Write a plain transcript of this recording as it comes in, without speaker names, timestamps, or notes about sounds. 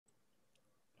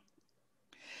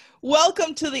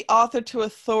Welcome to the Author to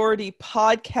Authority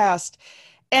podcast.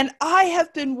 And I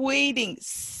have been waiting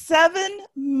 7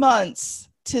 months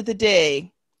to the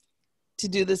day to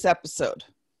do this episode.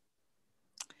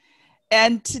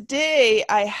 And today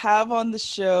I have on the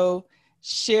show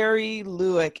Sherry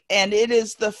Lueck, and it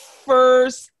is the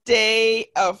first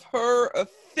day of her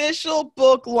official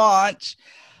book launch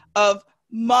of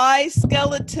My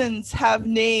Skeletons Have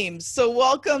Names. So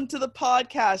welcome to the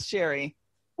podcast, Sherry.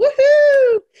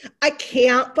 Woohoo! I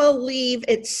can't believe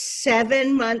it's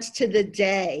 7 months to the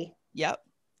day. Yep.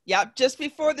 Just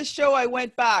before the show, I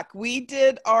went back. We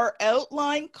did our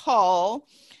outline call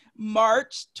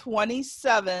March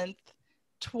 27th,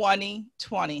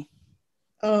 2020.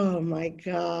 Oh my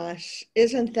gosh.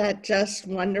 Isn't that just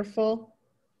wonderful?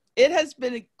 It has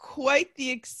been quite the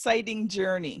exciting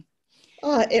journey.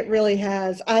 Oh, it really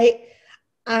has.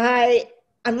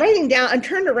 I'm writing down, I'm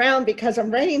turned around because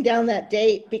I'm writing down that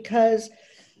date because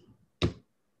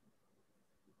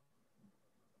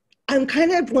I'm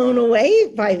kind of blown away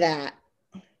by that.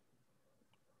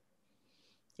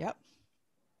 Yep.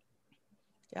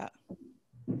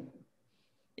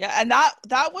 Yeah, and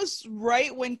that was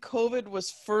right when COVID was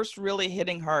first really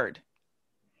hitting hard.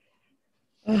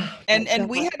 Oh, and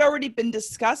we had already been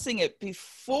discussing it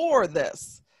before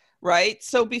this, right?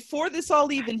 So before this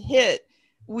all even hit,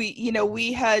 we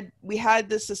had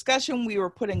this discussion, we were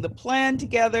putting the plan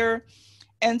together.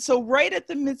 And so right at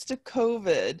the midst of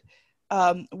COVID,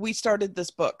 we started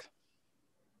this book.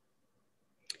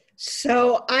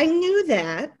 So I knew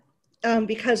that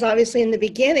because obviously in the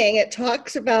beginning, it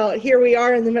talks about here we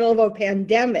are in the middle of a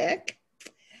pandemic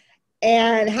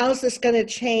and how's this going to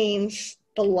change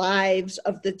the lives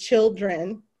of the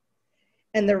children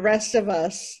and the rest of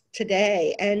us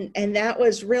today. And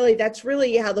that's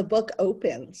really how the book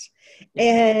opens.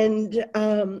 And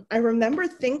I remember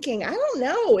thinking, I don't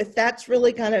know if that's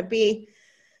really going to be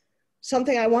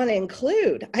something I want to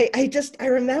include. I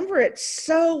remember it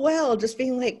so well, just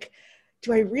being like,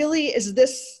 is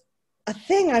this a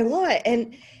thing I want?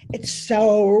 And it's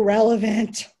so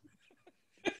relevant.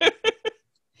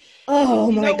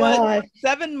 Oh my God.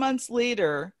 7 months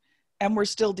later, and we're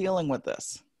still dealing with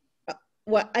this.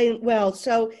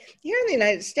 So here in the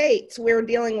United States, we're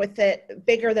dealing with it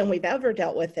bigger than we've ever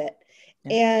dealt with it.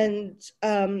 Yeah. And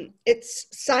its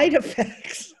side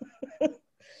effects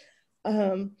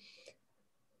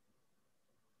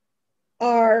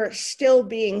are still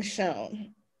being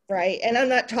shown, right? And I'm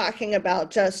not talking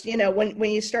about just,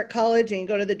 when you start college and you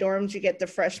go to the dorms, you get the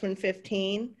freshman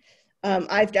 15.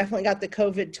 I've definitely got the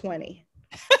COVID 20.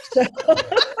 So...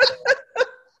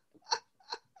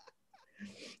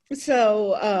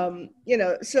 So,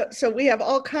 so we have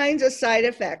all kinds of side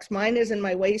effects. Mine is in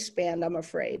my waistband, I'm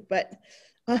afraid, but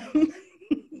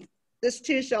this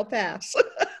too shall pass.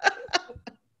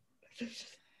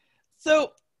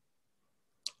 So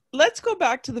let's go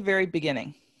back to the very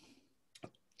beginning,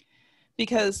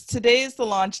 because today is the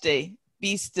launch day.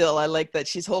 Be still. I like that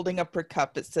she's holding up her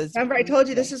cup. It says, remember, I told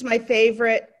you this is my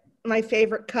favorite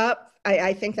cup.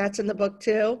 I think that's in the book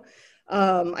too.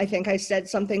 I think I said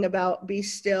something about be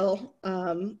still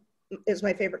is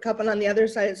my favorite cup. And on the other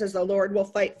side, it says the Lord will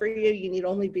fight for you. You need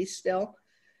only be still.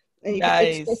 And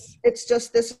nice. It's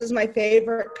just, this is my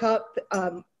favorite cup.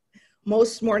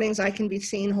 Most mornings I can be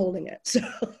seen holding it. So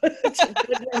it's a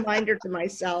good reminder to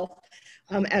myself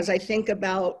as I think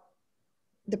about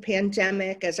the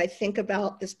pandemic, as I think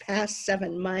about this past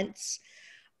 7 months,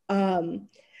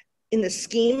 in the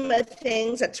scheme of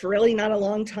things, that's really not a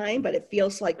long time, but it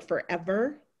feels like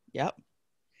forever. Yep.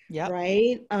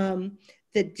 Right?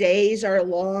 The days are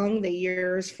long, the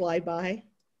years fly by.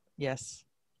 Yes.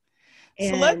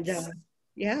 And so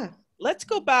let's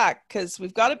go back, because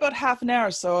we've got about half an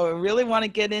hour. So I really want to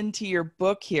get into your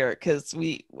book here, because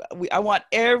I want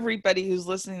everybody who's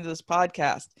listening to this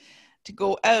podcast to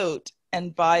go out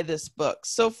and buy this book.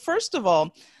 So first of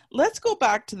all, let's go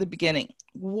back to the beginning.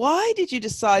 Why did you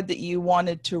decide that you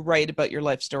wanted to write about your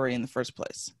life story in the first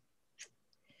place?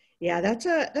 Yeah, that's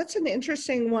an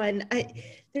interesting one.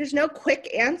 There's no quick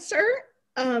answer.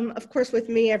 Of course, with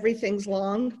me, everything's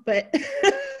long, but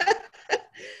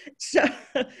so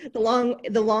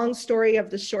the long story of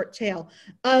the short tale.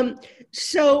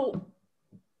 So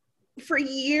for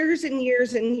years and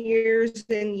years and years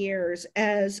and years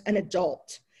as an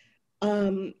adult,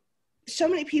 so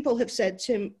many people have said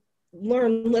to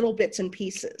learn little bits and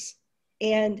pieces.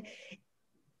 And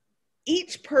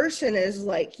each person is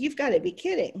like, you've got to be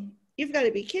kidding. You've got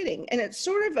to be kidding. And it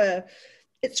sort of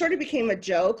became a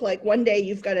joke. Like one day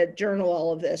you've got to journal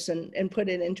all of this and put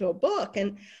it into a book.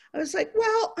 And I was like,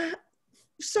 well,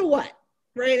 so what?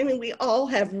 Right? I mean, we all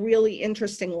have really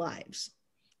interesting lives.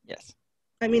 Yes.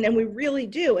 I mean, and we really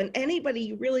do. And anybody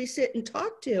you really sit and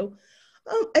talk to,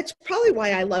 it's probably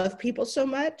why I love people so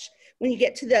much. When you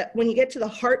get to the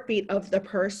heartbeat of the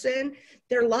person,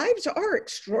 their lives are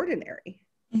extraordinary.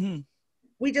 Mm-hmm.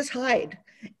 We just hide.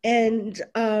 And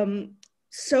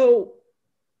so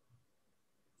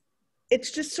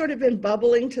it's just sort of been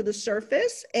bubbling to the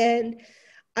surface. And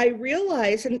I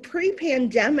realized, and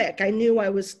pre-pandemic, I knew I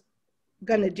was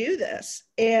going to do this.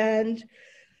 And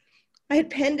I had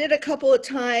penned it a couple of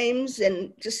times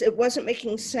and just it wasn't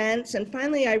making sense. And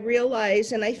finally I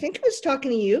realized, and I think I was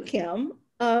talking to you, Kim,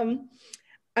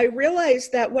 I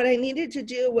realized that what I needed to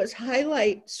do was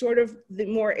highlight sort of the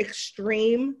more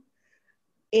extreme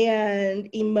and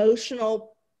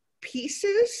emotional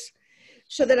pieces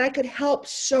so that I could help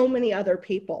so many other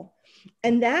people.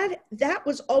 And that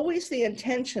was always the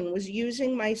intention, was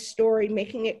using my story,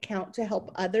 making it count to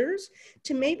help others,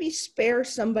 to maybe spare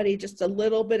somebody just a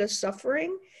little bit of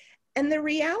suffering. And the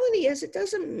reality is, it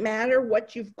doesn't matter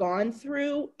what you've gone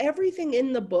through. Everything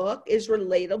in the book is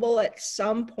relatable at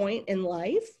some point in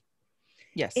life.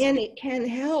 Yes. And it can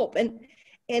help. And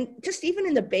just even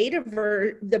in the beta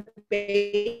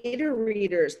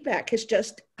readers back is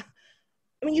just,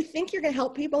 I mean, you think you're going to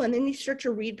help people, and then you start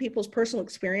to read people's personal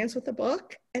experience with the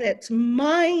book, and it's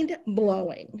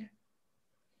mind-blowing.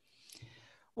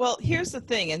 Well, here's the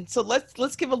thing, and so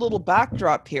let's give a little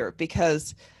backdrop here,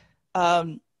 because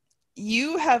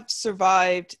you have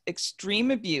survived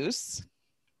extreme abuse.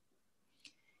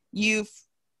 You've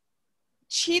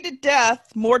cheated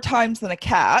death more times than a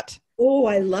cat. Oh,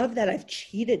 I love that. I've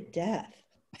cheated death.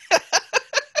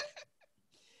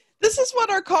 This is what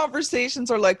our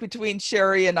conversations are like between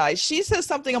Sherry and I. She says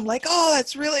something, I'm like, oh,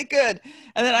 that's really good.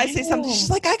 And then I say something, she's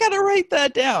like, I got to write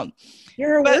that down.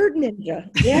 You're a word ninja.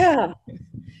 Yeah.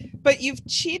 But you've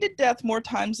cheated death more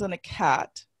times than a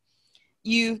cat.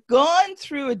 You've gone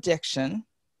through addiction.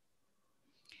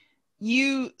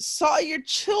 You saw your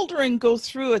children go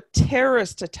through a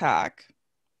terrorist attack.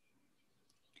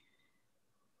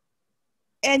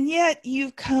 And yet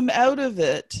you've come out of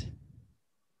it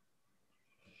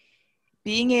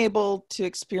being able to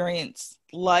experience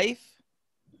life,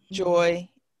 joy,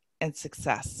 and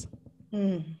success.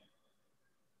 I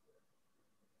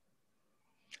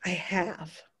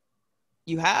have.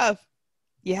 You have.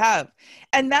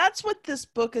 And that's what this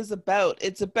book is about.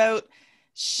 It's about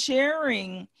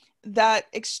sharing that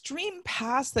extreme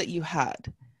past that you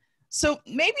had. So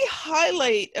maybe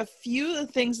highlight a few of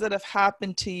the things that have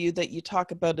happened to you that you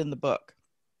talk about in the book.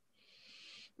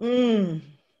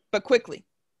 But quickly.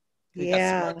 We got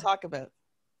some more to talk about.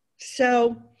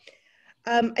 So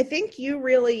I think you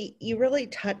really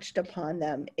touched upon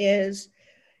them, is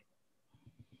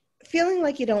feeling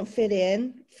like you don't fit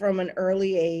in from an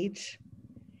early age,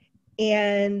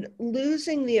 and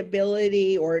losing the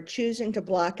ability or choosing to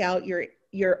block out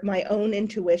my own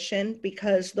intuition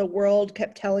because the world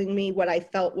kept telling me what I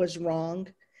felt was wrong.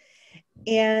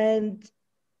 And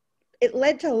it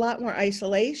led to a lot more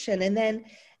isolation. And then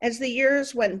as the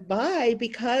years went by,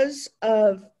 because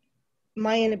of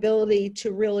my inability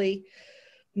to really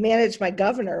manage my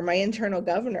internal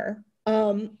governor,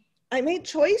 I made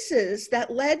choices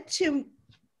that led to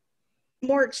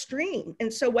more extreme.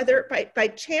 And so whether by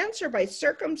chance or by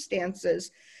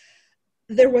circumstances,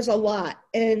 there was a lot.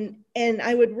 And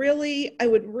I would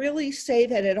really say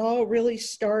that it all really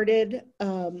started,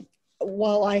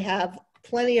 while I have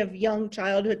plenty of young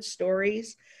childhood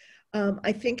stories,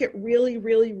 I think it really,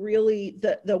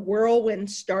 the whirlwind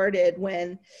started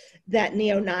when that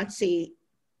neo-Nazi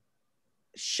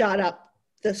shot up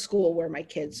the school where my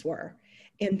kids were,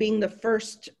 and being the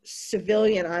first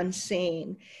civilian on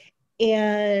scene,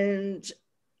 and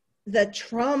the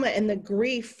trauma and the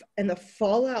grief and the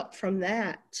fallout from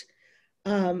that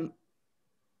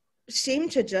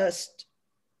seemed to just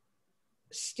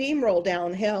steamroll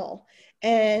downhill.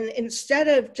 And instead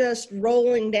of just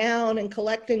rolling down and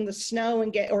collecting the snow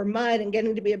or mud and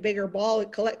getting to be a bigger ball,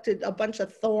 it collected a bunch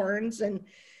of thorns and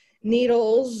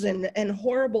needles and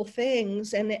horrible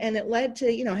things. And it led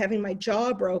to, having my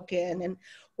jaw broken and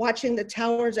watching the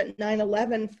towers at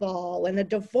 9/11 fall, and a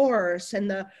divorce, and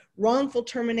the wrongful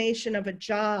termination of a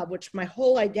job, which my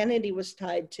whole identity was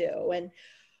tied to. And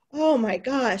oh my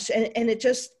gosh. And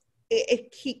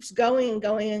it keeps going and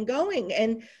going and going.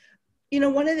 And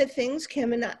one of the things,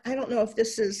 Kim, and I don't know if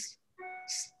this is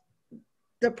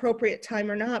the appropriate time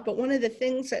or not, but one of the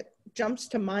things that jumps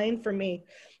to mind for me,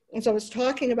 as I was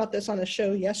talking about this on a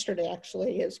show yesterday,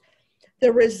 actually, is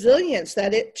the resilience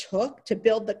that it took to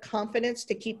build the confidence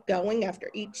to keep going after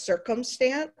each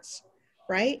circumstance,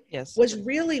 right? Yes. Was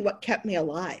really what kept me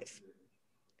alive.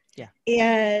 Yeah.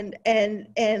 And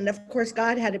of course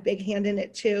God had a big hand in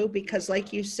it too, because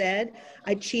like you said,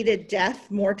 I cheated death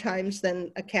more times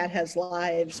than a cat has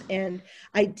lives, and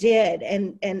I did,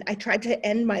 and I tried to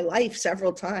end my life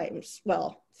several times,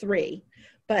 well, 3,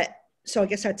 but so I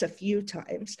guess that's a few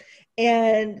times,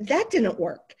 and that didn't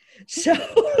work. So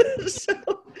so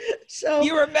so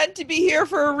You were meant to be here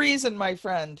for a reason, my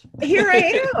friend. here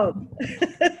I am.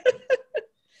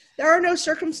 There are no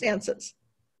circumstances.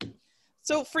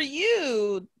 So for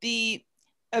you, the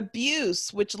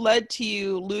abuse, which led to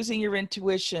you losing your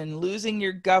intuition, losing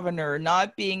your governor,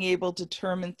 not being able to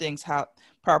determine things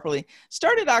properly,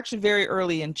 started actually very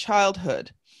early in childhood.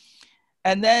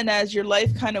 And then as your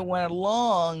life kind of went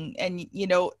along, and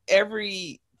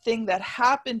everything that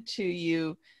happened to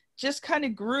you just kind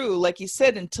of grew, like you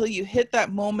said, until you hit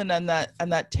that moment on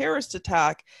that terrorist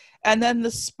attack, and then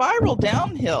the spiral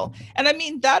downhill. And I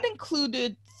mean, that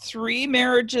included 3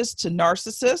 marriages to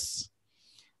narcissists,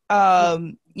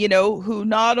 who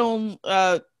not only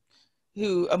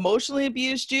who emotionally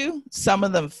abused you, some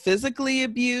of them physically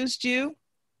abused you.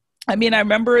 I mean, I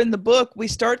remember in the book, we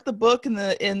start the book on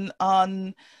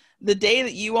the day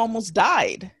that you almost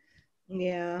died.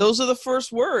 Yeah. Those are the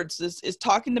first words, is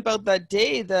talking about that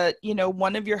day that,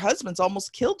 one of your husbands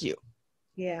almost killed you.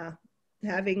 Yeah.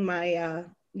 Having my,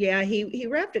 he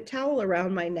wrapped a towel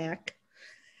around my neck,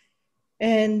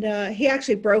 and he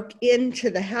actually broke into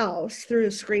the house through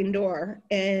a screen door,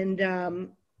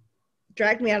 and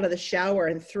dragged me out of the shower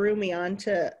and threw me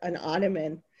onto an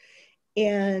ottoman.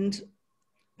 And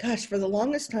gosh, for the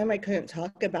longest time, I couldn't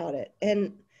talk about it.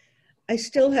 And I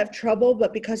still have trouble,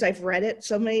 but because I've read it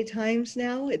so many times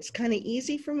now, it's kind of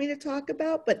easy for me to talk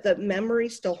about, but the memory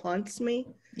still haunts me.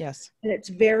 Yes. And it's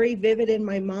very vivid in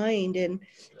my mind. And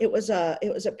it was a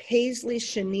paisley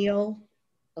chenille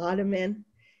ottoman,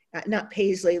 not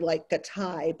paisley like a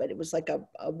tie, but it was like a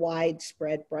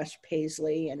widespread brushed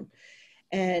paisley.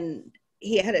 And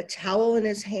he had a towel in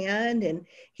his hand, and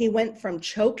he went from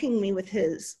choking me with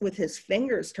his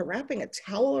fingers to wrapping a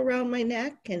towel around my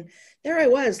neck. And there I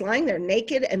was lying there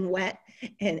naked and wet,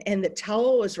 and the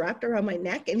towel was wrapped around my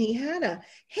neck, and he had a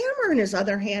hammer in his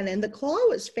other hand, and the claw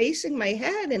was facing my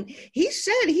head, and he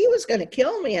said he was going to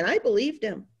kill me, and I believed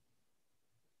him.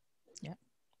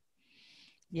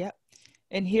 Yeah.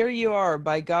 And here you are,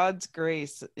 by God's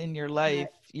grace in your life,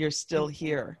 you're still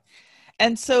here.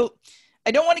 And so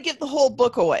I don't want to give the whole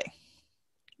book away.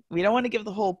 We don't want to give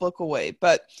the whole book away,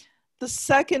 but the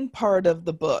second part of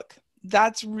the book,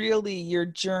 that's really your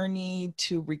journey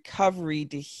to recovery,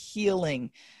 to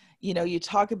healing. You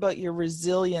talk about your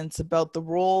resilience, about the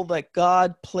role that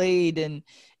God played in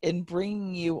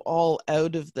bringing you all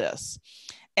out of this.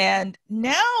 And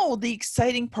now the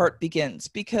exciting part begins,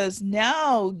 because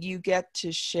now you get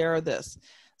to share this.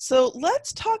 So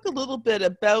let's talk a little bit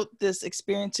about this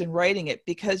experience in writing it,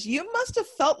 because you must have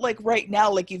felt like right now,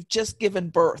 like you've just given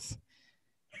birth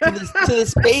to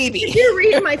this baby. Did you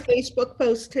read my Facebook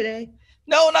post today?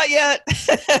 No, not yet.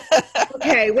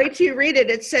 Okay, wait till you read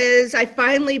it. It says, I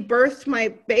finally birthed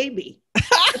my baby.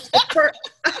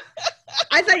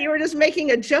 I thought you were just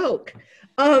making a joke.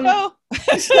 No.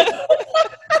 I said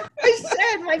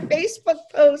my Facebook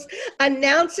post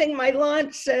announcing my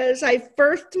launch says, I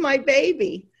birthed my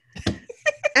baby.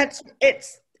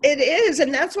 It is.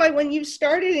 And that's why when you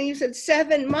started and you said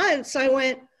 7 months, I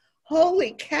went,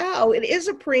 holy cow, it is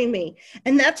a preemie.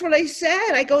 And that's what I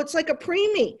said. I go, it's like a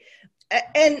preemie.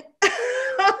 And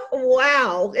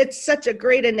wow, it's such a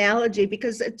great analogy,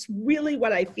 because it's really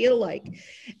what I feel like.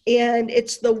 And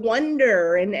it's the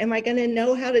wonder, and am I going to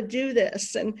know how to do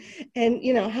this? And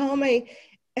how am I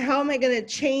going to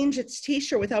change its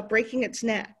t-shirt without breaking its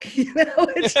neck?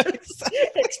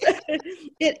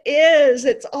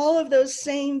 It's all of those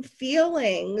same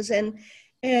feelings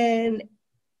and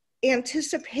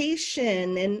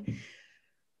anticipation, and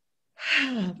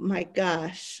oh my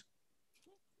gosh,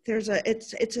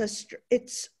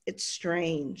 it's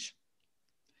strange.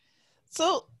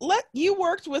 So you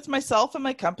worked with myself and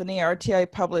my company,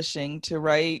 RTI Publishing, to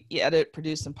write, edit,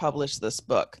 produce, and publish this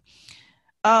book.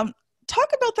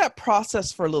 Talk about that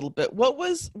process for a little bit. What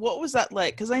was that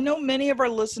like? Because I know many of our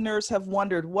listeners have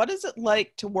wondered, what is it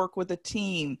like to work with a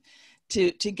team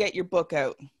to get your book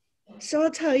out? So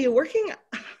I'll tell you, working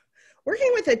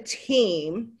with a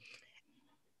team,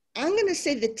 I'm going to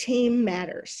say the team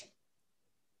matters.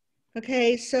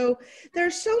 Okay, so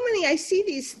there's so many, I see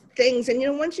these things,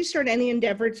 and once you start any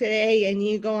endeavor today and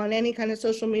you go on any kind of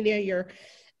social media, your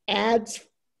ads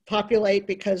populate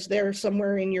because they're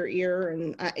somewhere in your ear,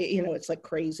 and it's like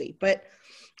crazy. But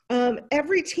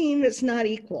every team is not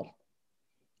equal.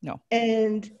 No.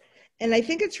 And and I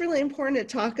think it's really important to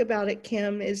talk about it,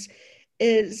 Kim, is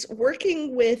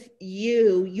working with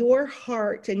you, your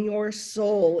heart and your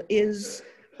soul is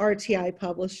RTI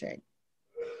Publishing.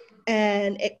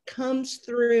 And it comes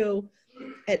through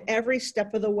at every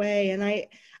step of the way. And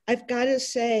I've got to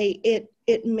say,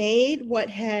 it made what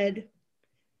had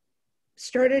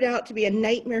started out to be a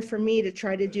nightmare for me to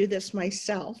try to do this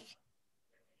myself.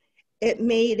 It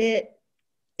made it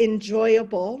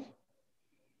enjoyable.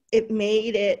 It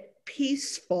made it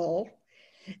peaceful.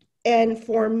 And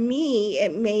for me,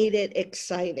 it made it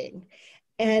exciting.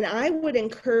 And I would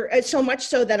encourage, so much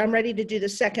so that I'm ready to do the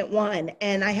second one.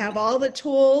 And I have all the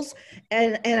tools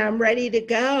and I'm ready to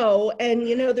go. And,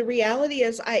 you know, the reality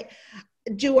is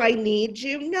do I need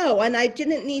you? No. And I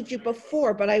didn't need you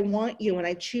before, but I want you and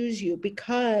I choose you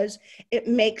because it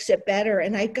makes it better.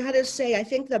 And I got to say, I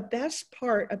think the best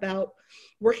part about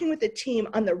working with the team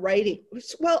on the writing,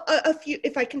 well, a few,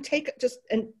 if I can take just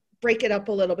and break it up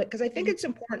a little bit, because I think it's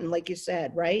important, like you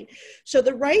said, right? So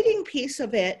the writing piece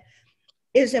of it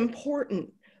is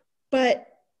important, but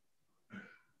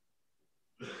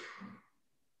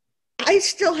I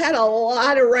still had a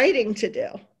lot of writing to do.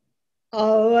 A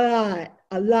lot.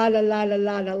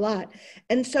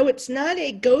 And so it's not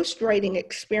a ghostwriting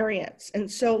experience. And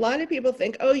so a lot of people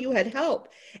think, oh, you had help.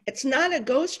 It's not a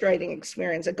ghostwriting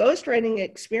experience. A ghostwriting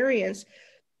experience,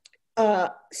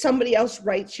 somebody else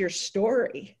writes your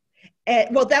story.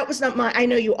 And, well, that was not I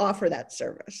know you offer that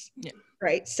service, yeah.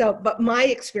 Right? So, but my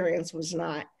experience was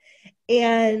not.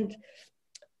 And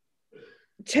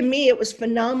to me, it was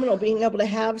phenomenal being able to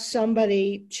have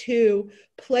somebody to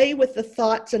play with the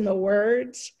thoughts and the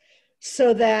words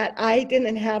so that I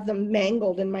didn't have them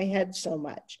mangled in my head so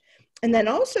much. And then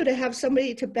also to have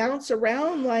somebody to bounce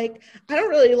around like, I don't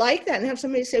really like that, and have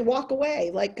somebody say, walk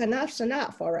away, like enough's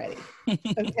enough already,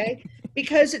 okay?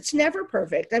 Because it's never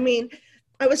perfect. I mean,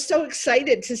 I was so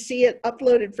excited to see it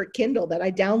uploaded for Kindle that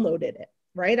I downloaded it,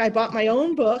 right? I bought my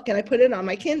own book and I put it on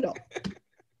my Kindle.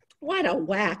 What a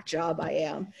whack job I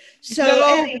am.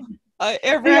 So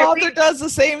every author does the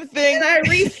same thing. And I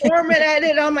reformatted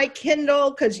it on my Kindle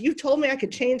because you told me I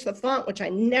could change the font, which I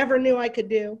never knew I could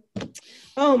do.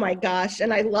 Oh my gosh,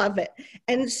 and I love it.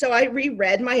 And so I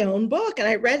reread my own book and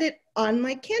I read it on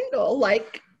my Kindle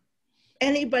like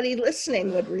anybody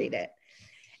listening would read it.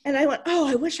 And I went, oh,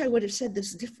 I wish I would have said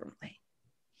this differently.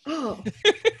 Oh.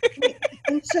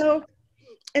 and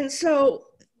so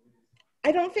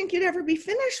I don't think you'd ever be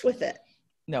finished with it.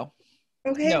 No.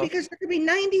 Okay, no. Because there could be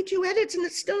 92 edits and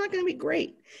it's still not going to be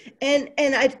great. And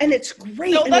it's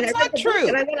great. No, that's not true.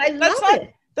 And I love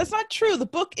it. That's not true. The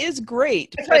book is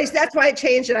great. That's why I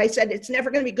changed it. I said it's never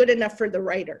going to be good enough for the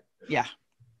writer. Yeah.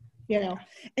 You know,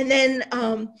 and then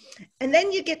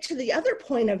you get to the other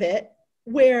point of it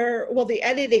where, well, the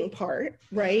editing part,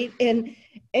 right? And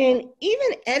even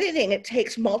editing, it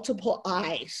takes multiple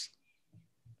eyes.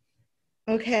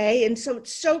 Okay. And so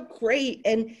it's so great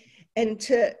and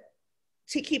to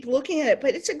keep looking at it,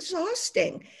 but it's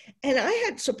exhausting. And I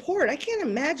had support. I can't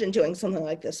imagine doing something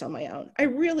like this on my own. I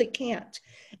really can't.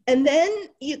 And then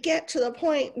you get to the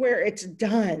point where it's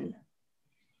done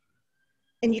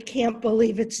and you can't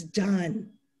believe it's done.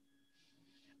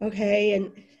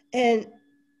 Okay. And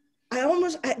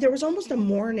there was almost a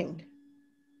mourning,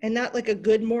 and not like a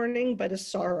good mourning, but a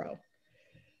sorrow.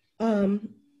 I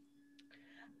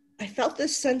felt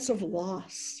this sense of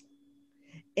loss,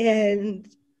 and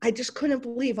I just couldn't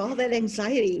believe all that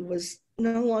anxiety was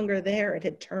no longer there. It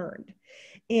had turned.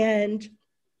 And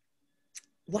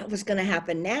what was going to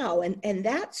happen now? And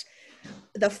that's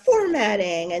the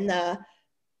formatting and the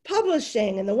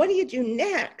publishing and the what do you do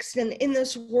next? And in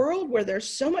this world where there's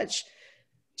so much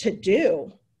to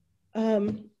do,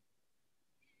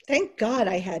 thank God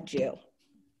I had you.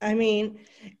 I mean,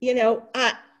 you know,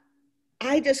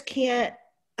 I just can't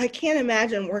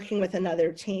imagine working with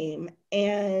another team.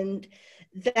 And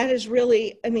that is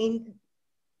really, I mean,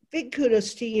 big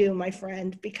kudos to you, my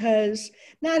friend, because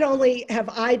not only have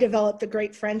I developed a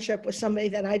great friendship with somebody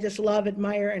that I just love,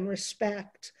 admire, and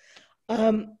respect,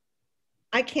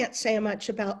 I can't say much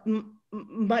about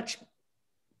much.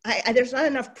 There's not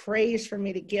enough praise for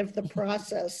me to give the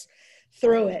process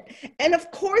through it. And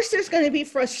of course, there's going to be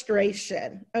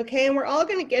frustration, okay? And we're all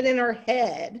going to get in our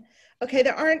head. Okay,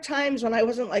 there aren't times when I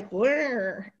wasn't like,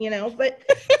 where, you know, but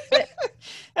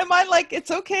am I like,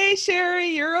 it's okay, Sherry,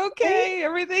 you're okay,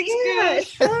 everything's good.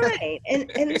 It's fine.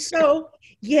 And so,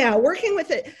 yeah, working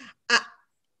with it,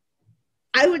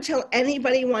 I would tell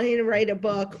anybody wanting to write a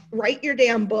book, write your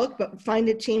damn book, but find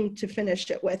a team to finish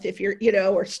it with if you're, you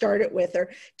know, or start it with. Or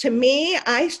to me,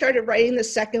 I started writing the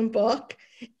second book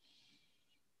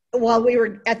while we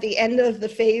were at the end of the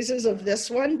phases of this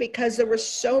one, because there were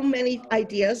so many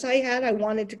ideas I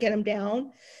wanted to get them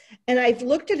down. And I've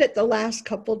looked at it the last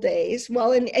couple days.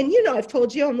 Well, and you know, I've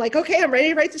told you, I'm like, okay, I'm ready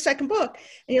to write the second book.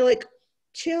 And you're like,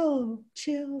 chill.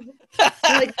 I'm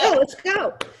like, oh, let's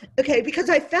go. Okay, because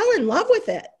I fell in love with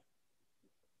it.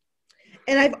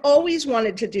 And I've always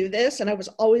wanted to do this, and I was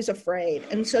always afraid.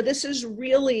 And so this is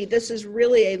really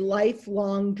a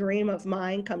lifelong dream of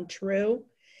mine come true.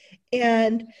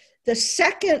 And the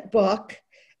second book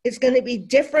is going to be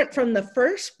different from the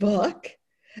first book,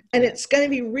 and it's going to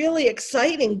be really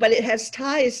exciting, but it has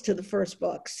ties to the first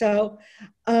book. So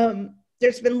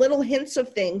there's been little hints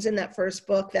of things in that first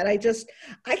book that I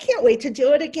can't wait to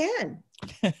do it again.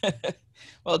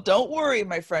 Well, don't worry,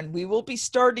 my friend. We will be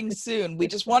starting soon. We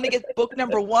just want to get book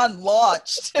number 1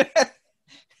 launched.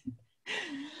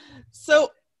 So,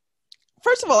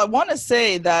 first of all, I want to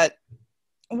say that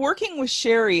working with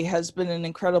Sherry has been an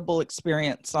incredible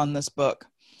experience on this book.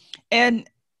 And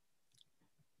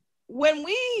when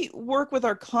we work with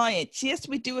our clients, yes,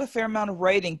 we do a fair amount of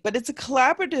writing, but it's a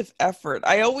collaborative effort.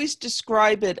 I always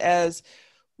describe it as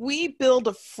we build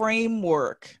a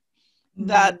framework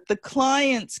that the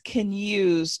clients can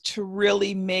use to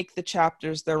really make the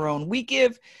chapters their own. We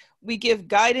give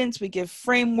guidance, we give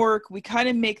framework, we kind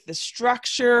of make the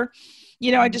structure.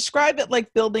 You know, I describe it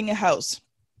like building a house.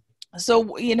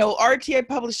 So, you know, RTI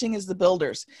Publishing is the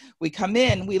builders. We come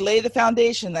in, we lay the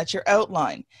foundation, that's your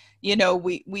outline. You know,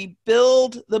 we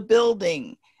build the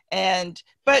building.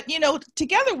 But, you know,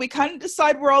 together we kind of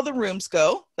decide where all the rooms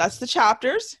go. That's the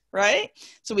chapters, right?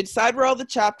 So we decide where all the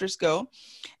chapters go.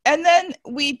 And then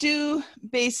we do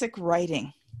basic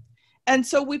writing. And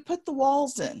so we put the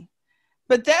walls in.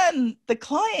 But then the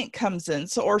client comes in,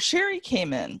 or Sherry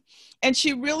came in, and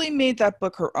she really made that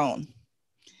book her own.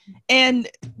 And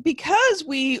because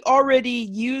we already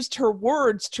used her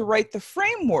words to write the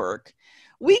framework,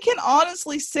 we can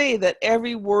honestly say that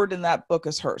every word in that book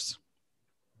is hers.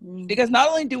 Because not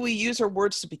only do we use her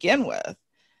words to begin with,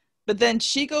 but then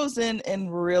she goes in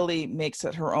and really makes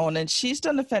it her own. And she's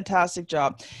done a fantastic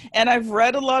job. And I've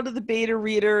read a lot of the beta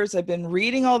readers. I've been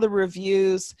reading all the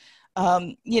reviews.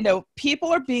 You know, people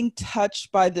are being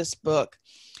touched by this book.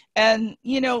 And,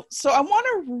 you know, so I want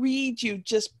to read you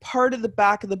just part of the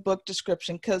back of the book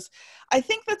description, because I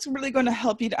think that's really going to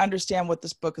help you to understand what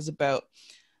this book is about.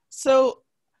 So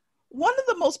one of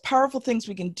the most powerful things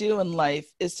we can do in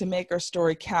life is to make our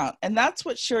story count. And that's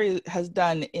what Sherry has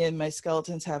done in My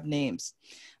Skeletons Have Names.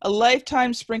 A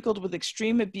lifetime sprinkled with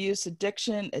extreme abuse,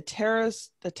 addiction, a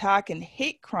terrorist attack, and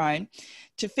hate crime,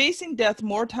 to facing death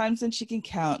more times than she can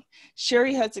count.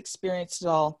 Sherry has experienced it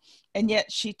all. And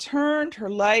yet she turned her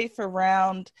life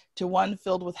around to one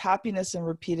filled with happiness and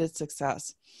repeated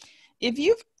success. If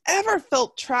you've ever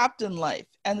felt trapped in life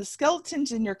and the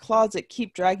skeletons in your closet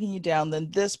keep dragging you down, then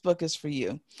this book is for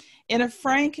you. In a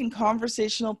frank and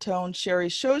conversational tone, Sherry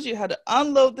shows you how to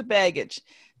unload the baggage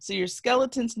so your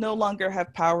skeletons no longer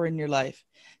have power in your life.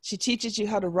 She teaches you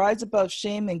how to rise above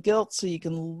shame and guilt so you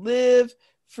can live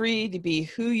free to be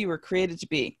who you were created to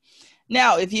be.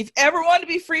 Now, if you've ever wanted to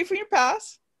be free from your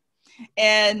past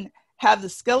and have the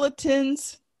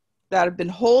skeletons that have been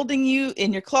holding you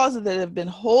in your closet, that have been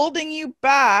holding you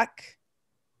back,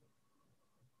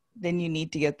 then you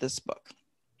need to get this book.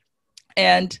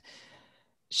 And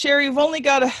Sherry, you've only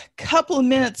got a couple of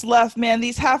minutes left, man.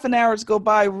 These half an hours go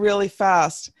by really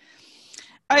fast.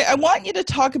 I want you to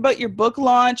talk about your book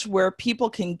launch, where people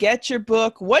can get your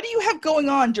book. What do you have going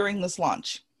on during this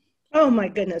launch? Oh my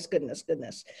goodness.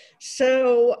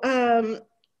 So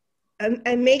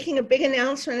I'm making a big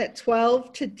announcement at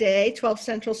 12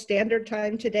 Central Standard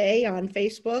Time today on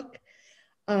Facebook.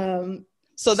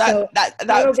 So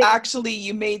that's actually,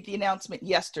 you made the announcement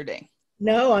yesterday.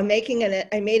 No, I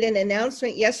made an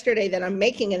announcement yesterday that I'm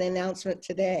making an announcement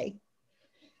today.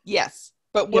 Yes,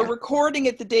 but we're recording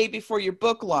it the day before your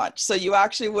book launch. So you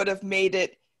actually would have made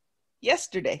it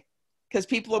yesterday, because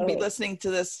people will be listening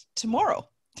to this tomorrow.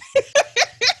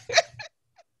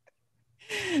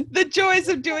 The joys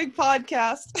of doing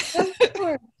podcasts.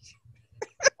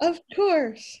 Of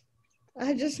course.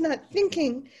 I'm just not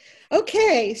thinking.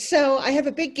 Okay, so I have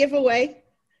a big giveaway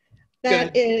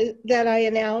that I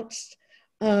announced.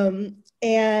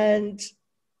 And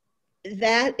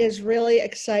that is really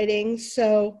exciting.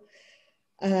 So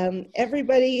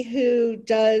everybody who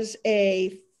does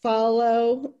a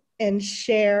follow and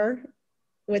share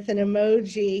with an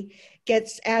emoji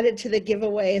gets added to the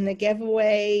giveaway. And the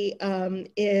giveaway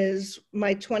is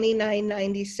my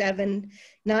 $29.97,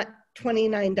 not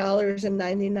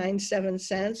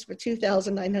 $29.97, but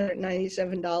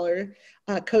 $2,997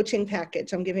 coaching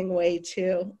package I'm giving away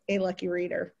to a lucky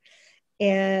reader.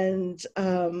 And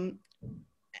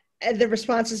the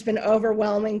response has been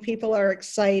overwhelming. People are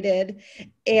excited.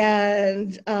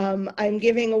 And I'm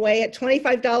giving away a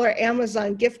 $25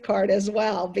 Amazon gift card as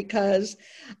well, because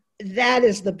that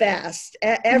is the best.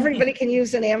 Everybody can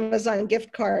use an Amazon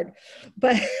gift card,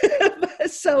 but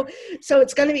so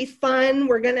it's going to be fun.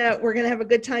 We're gonna have a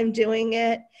good time doing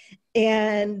it.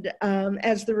 And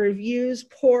as the reviews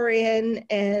pour in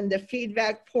and the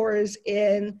feedback pours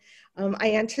in,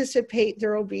 I anticipate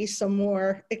there will be some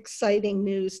more exciting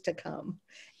news to come.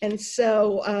 And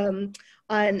so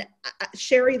on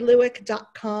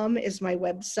SherryLewick.com is my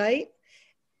website.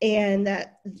 And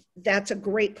that's a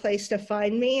great place to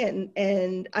find me.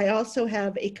 And I also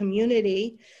have a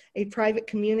community, a private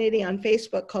community on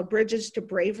Facebook called Bridges to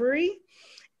Bravery.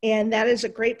 And that is a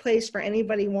great place for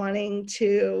anybody wanting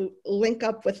to link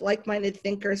up with like-minded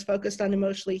thinkers focused on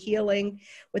emotionally healing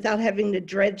without having to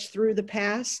dredge through the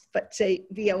past, but to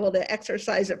be able to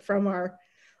exercise it from our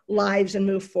lives and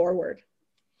move forward.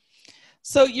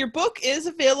 So your book is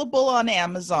available on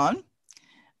Amazon.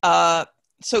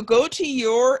 So go to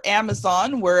your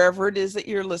Amazon, wherever it is that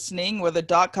you're listening, whether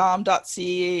 .com,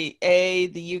 .ca,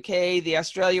 the UK, the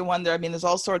Australia one, there's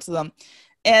all sorts of them.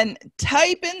 And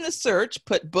type in the search,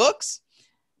 put books,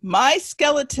 My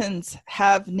Skeletons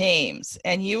Have Names,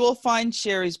 and you will find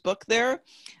Sherry's book there.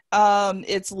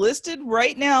 It's listed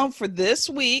right now for this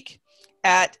week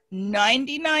at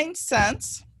 99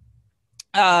 cents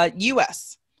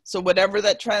US. So whatever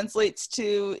that translates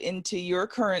to into your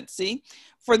currency.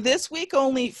 For this week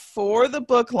only, for the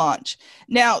book launch.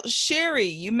 Now, Sherry,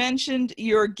 you mentioned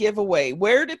your giveaway.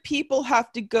 Where do people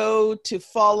have to go to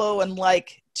follow and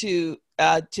like to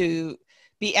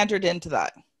be entered into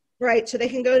that? Right. So they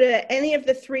can go to any of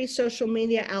the 3 social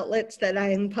media outlets that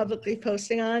I'm publicly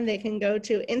posting on. They can go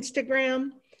to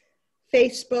Instagram,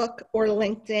 Facebook, or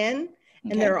LinkedIn,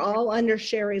 and they're all under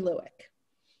Sherry Lewick.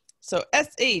 So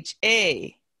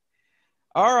SHARI.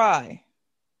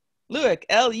 Lewick,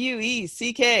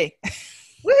 LUECK.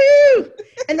 Woohoo!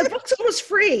 And the book's almost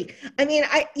free. And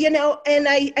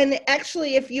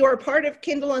actually, if you are part of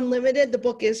Kindle Unlimited, the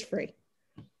book is free.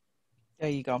 There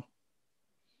you go.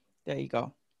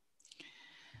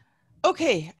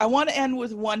 Okay, I want to end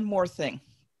with one more thing,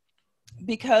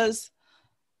 because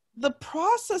the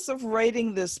process of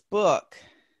writing this book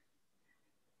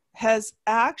has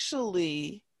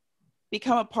actually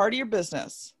become a part of your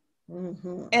business.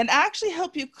 Mm-hmm. And actually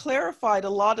help you clarify a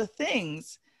lot of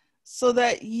things so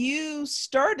that you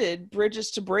started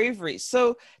Bridges to Bravery.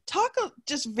 So talk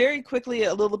just very quickly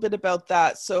a little bit about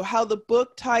that. So how the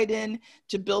book tied in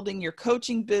to building your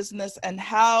coaching business and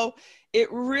how it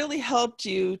really helped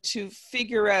you to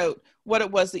figure out what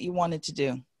it was that you wanted to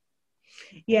do.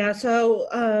 Yeah,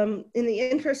 so in the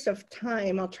interest of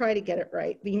time, I'll try to get it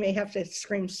right, but you may have to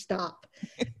scream stop.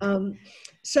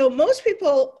 So most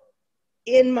people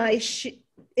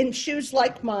in shoes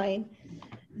like mine,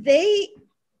 they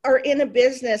are in a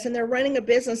business and they're running a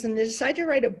business and they decide to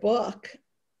write a book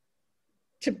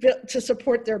to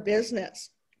support their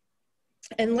business.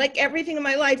 And like everything in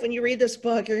my life, when you read this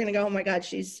book, you're going to go, oh my God,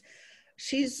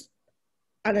 she's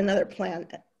on another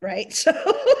planet, right? So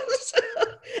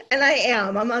and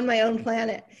I'm on my own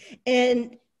planet.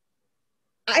 And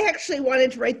I actually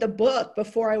wanted to write the book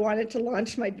before I wanted to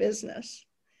launch my business.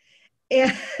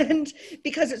 And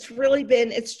because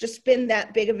it's just been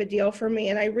that big of a deal for me.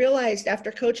 And I realized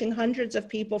after coaching hundreds of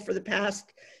people for the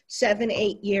past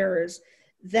 7-8 years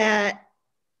that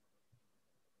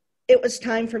it was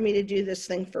time for me to do this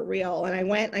thing for real.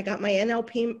 And I got my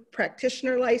NLP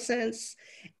practitioner license,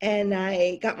 and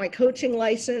I got my coaching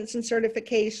license and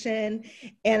certification,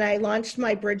 and I launched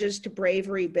my Bridges to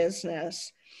Bravery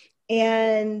business.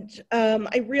 And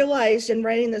I realized in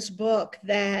writing this book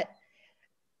that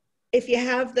if you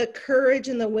have the courage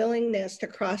and the willingness to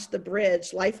cross the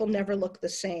bridge, life will never look the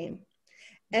same.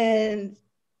 And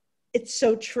it's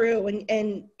so true.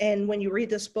 And when you read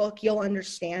this book, you'll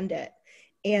understand it.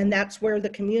 And that's where the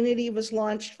community was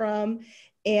launched from.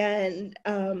 And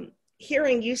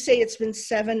hearing you say it's been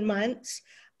 7 months,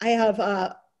 I have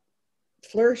a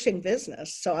flourishing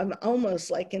business. So I'm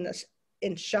almost like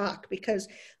in shock, because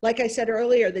like I said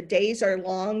earlier, the days are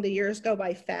long, the years go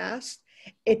by fast.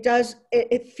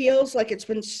 It feels like it's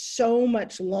been so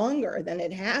much longer than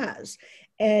it has.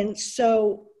 And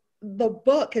so the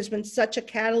book has been such a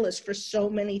catalyst for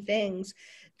so many things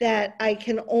that I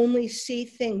can only see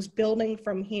things building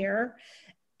from here.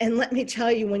 And let me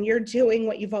tell you, when you're doing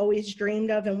what you've always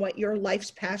dreamed of and what your life's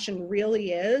passion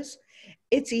really is,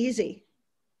 it's easy.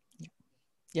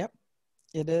 Yep,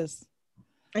 it is.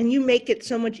 And you make it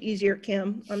so much easier,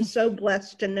 Kim. I'm so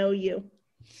blessed to know you.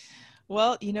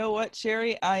 Well, you know what,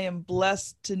 Sherry? I am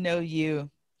blessed to know you.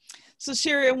 So,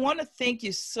 Sherry, I want to thank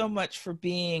you so much for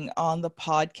being on the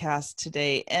podcast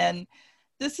today. And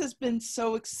this has been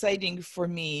so exciting for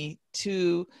me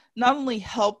to not only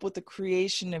help with the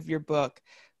creation of your book,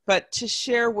 but to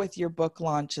share with your book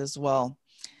launch as well.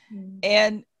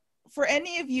 And for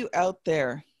any of you out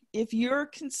there, if you're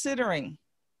considering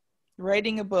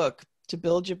writing a book to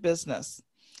build your business,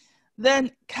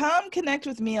 then come connect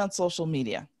with me on social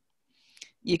media.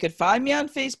 You could find me on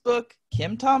Facebook,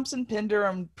 Kim Thompson Pinder.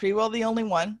 I'm pretty well the only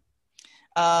one.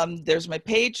 There's my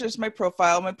page, there's my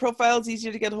profile. My profile is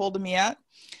easier to get a hold of me at.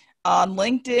 On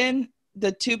LinkedIn,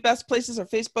 the two best places are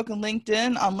Facebook and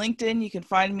LinkedIn. On LinkedIn, you can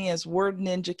find me as Word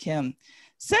Ninja Kim.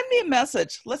 Send me a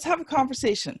message. Let's have a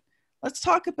conversation. Let's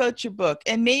talk about your book.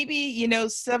 And maybe,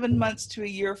 7 months to a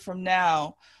year from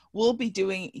now, we'll be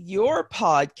doing your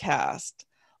podcast,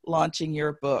 launching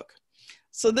your book.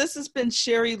 So this has been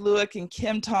Sherry Lueck and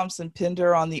Kim Thompson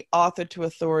Pinder on the Author to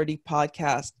Authority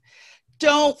podcast.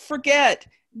 Don't forget,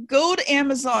 go to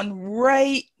Amazon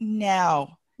right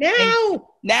now.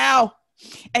 Now.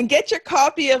 And get your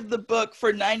copy of the book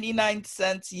for 99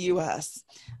 cents US.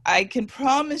 I can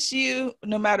promise you,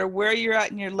 no matter where you're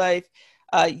at in your life,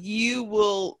 you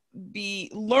will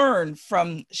learn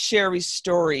from Sherry's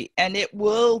story, and it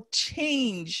will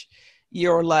change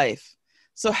your life.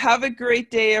 So have a great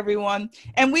day, everyone.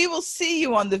 And we will see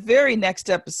you on the very next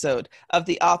episode of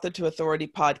the Author to Authority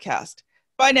podcast.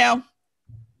 Bye now.